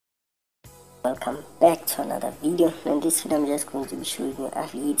Welcome back to another video. In this video I'm just going to be showing you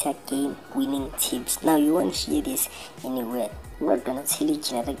Aviator game winning tips. Now you won't hear this anywhere. I'm not gonna tell you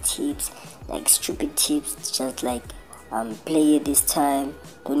generic tips, like stupid tips, just like play it this time,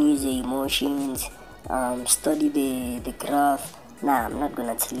 don't use your emotions, study the graph. Nah, I'm not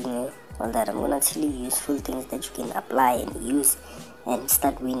gonna tell you all that. I'm gonna tell you useful things that you can apply and use and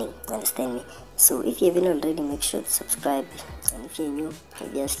start winning. Understand me? So if you haven't already, make sure to subscribe, and if you're new,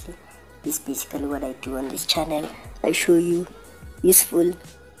 obviously this is basically what I do on this channel. I show you useful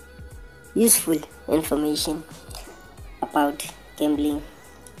information about gambling,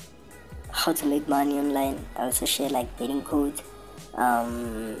 how to make money online. I also share like betting codes,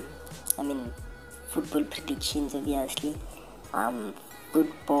 football predictions, obviously,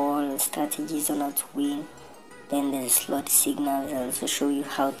 football strategies on how to win. Then there's slot signals. I also show you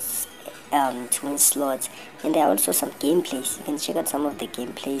how to win slots, and there are also some gameplays. You can check out some of the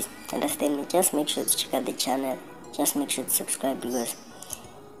gameplays. Understand me? Just make sure to check out the channel. Just make sure to subscribe, because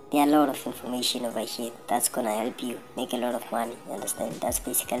there are a lot of information over here that's gonna help you make a lot of money. You understand? That's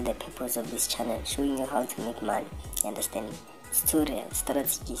basically the purpose of this channel, showing you how to make money. You understand me? Tutorials,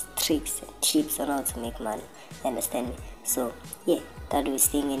 strategies, tricks, and tips on how to make money. You understand me? So yeah, without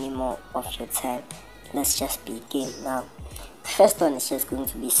wasting any more of your time, let's just begin now. First one is just going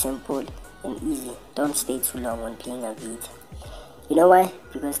to be simple and easy. Don't stay too long when playing Aviator. You know why?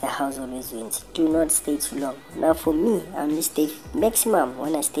 Because the house always wins. Do not stay too long. Now for me, I only stay maximum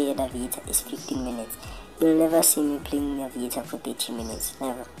when I stay at Aviator is 15 minutes. You'll never see me playing Aviator for 30 minutes.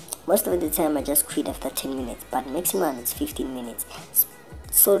 Never. Most of the time I just quit after 10 minutes, but maximum it's 15 minutes.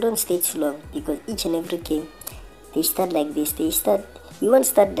 So don't stay too long, because each and every game they start like this. You won't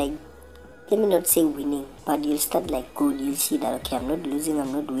start like, let me not say winning, but you'll start like good. You'll see that, okay, I'm not losing,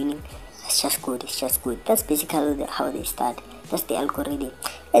 I'm not winning, it's just good. That's basically how they start. That's the algorithm.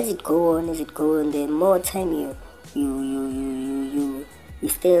 As it go on, the more time you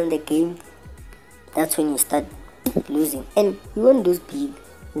stay on the game, that's when you start losing. And you won't lose big,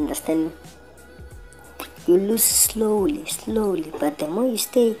 you understand? You lose slowly, but the more you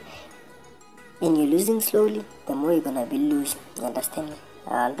stay and you're losing slowly, the more you're gonna be losing. You understand me?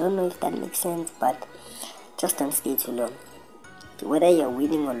 I don't know if that makes sense, but just don't stay too long. Whether you're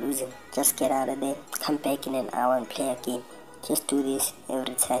winning or losing, just get out of there, come back in an hour and play again. Just do this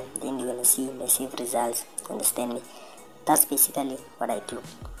every time, then you're gonna see massive results. Understand me? That's basically what I do.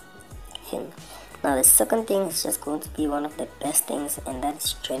 Now the second thing is just going to be one of the best things, and that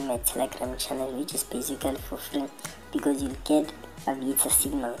is join my Telegram channel, which is basically for free, because you'll get Aviator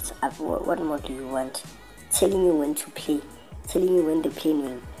signals. What more do you want? Telling you when to play, telling you when the plane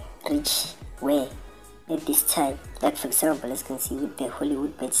will reach where at this time. Like for example, as you can see with the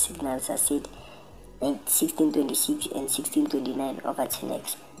Hollywood bet signals, I said 1626 and 1629 over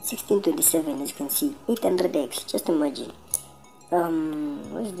 10x, 1627, as you can see 800x. Just imagine.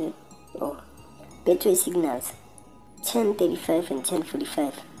 What is that? Oh, Betway signals 1035 and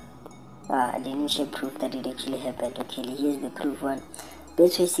 1045. I didn't share proof that it actually happened. Okay, here's the proof one.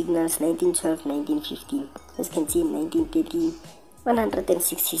 Betway signals 1912, 1915. As you can see, 1913,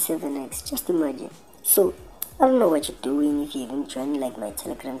 167x. Just imagine. So I don't know what you're doing if you haven't joined like my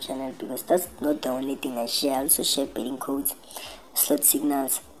Telegram channel, because that's not the only thing I share. I also share betting codes, slot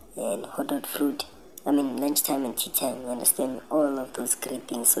signals, and hot fruit. Lunchtime and tea time. You understand? All of those great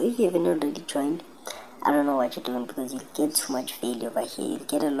things. So if you haven't already joined, I don't know what you're doing, because you'll get too much value over here. You'll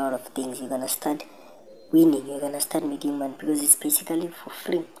get a lot of things. You're gonna start winning. You're gonna start making money, because it's basically for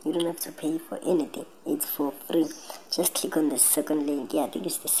free. You don't have to pay for anything. It's for free. Just click on the second link. Yeah, I think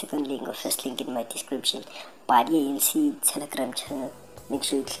it's the second link or first link in my description. But yeah, you'll see Telegram channel. Make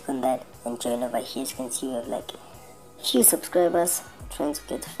sure you click on that and join over here. As you can see, we have like few subscribers, trying to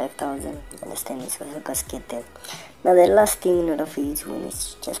get to 5,000. Understand me? So help us get there. Now the last thing in order for you to win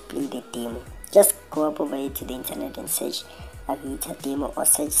is just play the demo. Just go up over here to the internet and search Aviator demo, or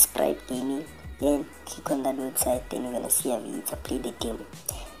search Sprite Gaming. Then click on that website. Then you're gonna see Aviator. Play the demo.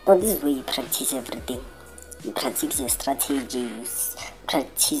 Now this is where you practice everything. You practice your strategies,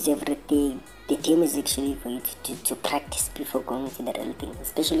 practice everything. The demo is actually for you to practice before going to the real thing.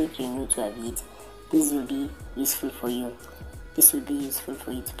 Especially if you're new to Aviator, this will be useful for you. This will be useful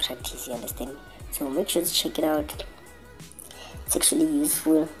for you to practice. You understand? So make sure to check it out. It's actually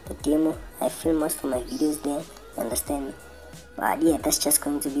useful, the demo. I film most of my videos there. You understand me? But yeah, that's just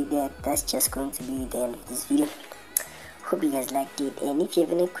going to be the end of this video. Hope you guys liked it, and if you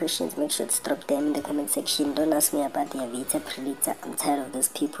have any questions, make sure to drop them in the comment section. Don't ask me about the Aviator predictor. I'm tired of those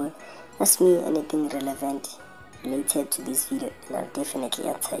people. Ask me anything relevant related to this video, and I'll definitely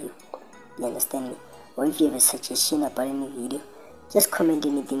answer you. You understand me? Or if you have a suggestion about any video, just comment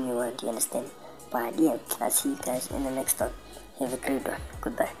anything you want, you understand? But yeah, I'll see you guys in the next one. Have a great one.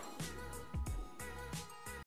 Goodbye.